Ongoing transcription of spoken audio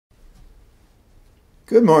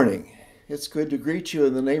Good morning. It's good to greet you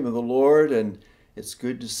in the name of the Lord, and it's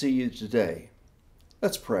good to see you today.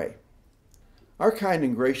 Let's pray. Our kind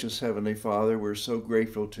and gracious Heavenly Father, we're so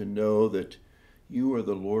grateful to know that you are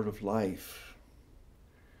the Lord of life,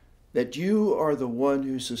 that you are the one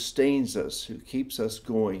who sustains us, who keeps us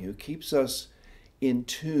going, who keeps us in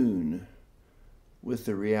tune with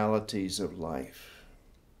the realities of life.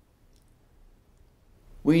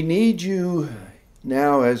 We need you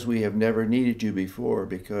now as we have never needed you before,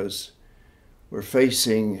 because we're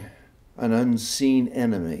facing an unseen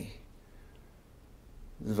enemy,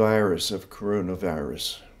 the virus of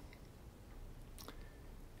coronavirus.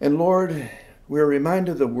 And Lord, we're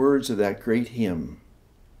reminded of the words of that great hymn,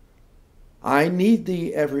 I need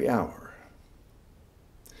thee every hour.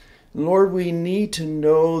 Lord, we need to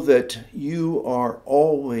know that you are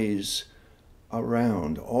always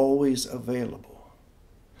around, always available.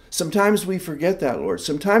 Sometimes we forget that, Lord.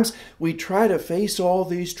 Sometimes we try to face all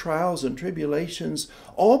these trials and tribulations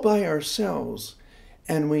all by ourselves,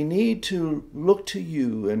 and we need to look to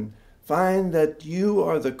you and find that you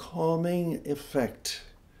are the calming effect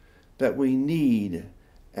that we need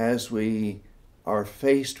as we are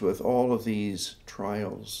faced with all of these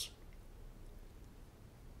trials.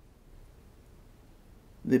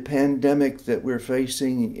 The pandemic that we're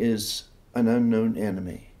facing is an unknown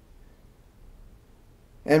enemy.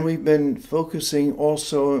 And we've been focusing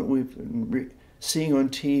also, we've been seeing on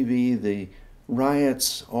TV the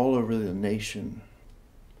riots all over the nation.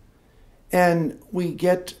 And we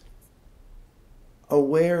get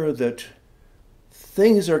aware that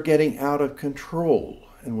things are getting out of control,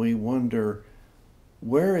 and we wonder,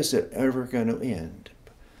 where is it ever going to end?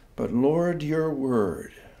 But Lord, your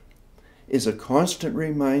word is a constant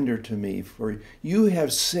reminder to me, for you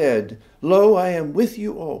have said, lo, I am with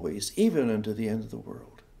you always, even unto the end of the world.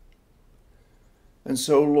 And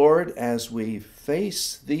so, Lord, as we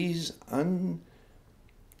face these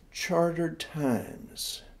uncharted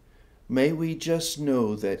times, may we just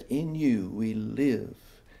know that in you we live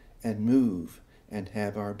and move and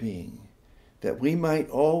have our being, that we might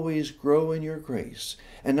always grow in your grace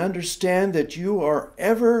and understand that you are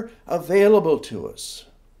ever available to us.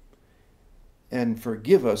 And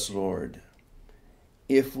forgive us, Lord,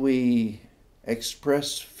 if we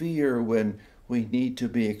express fear when we need to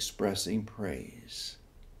be expressing praise.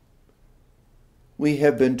 We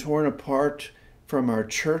have been torn apart from our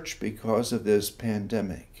church because of this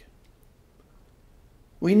pandemic.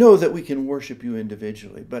 We know that we can worship you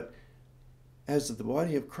individually, but as the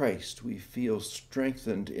body of Christ, we feel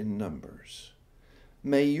strengthened in numbers.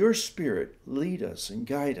 May your Spirit lead us and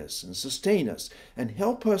guide us and sustain us and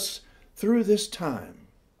help us through this time,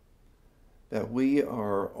 that we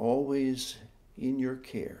are always in your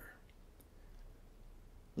care.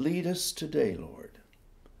 Lead us today, Lord,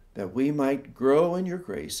 that we might grow in your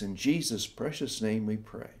grace. In Jesus' precious name we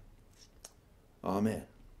pray. Amen.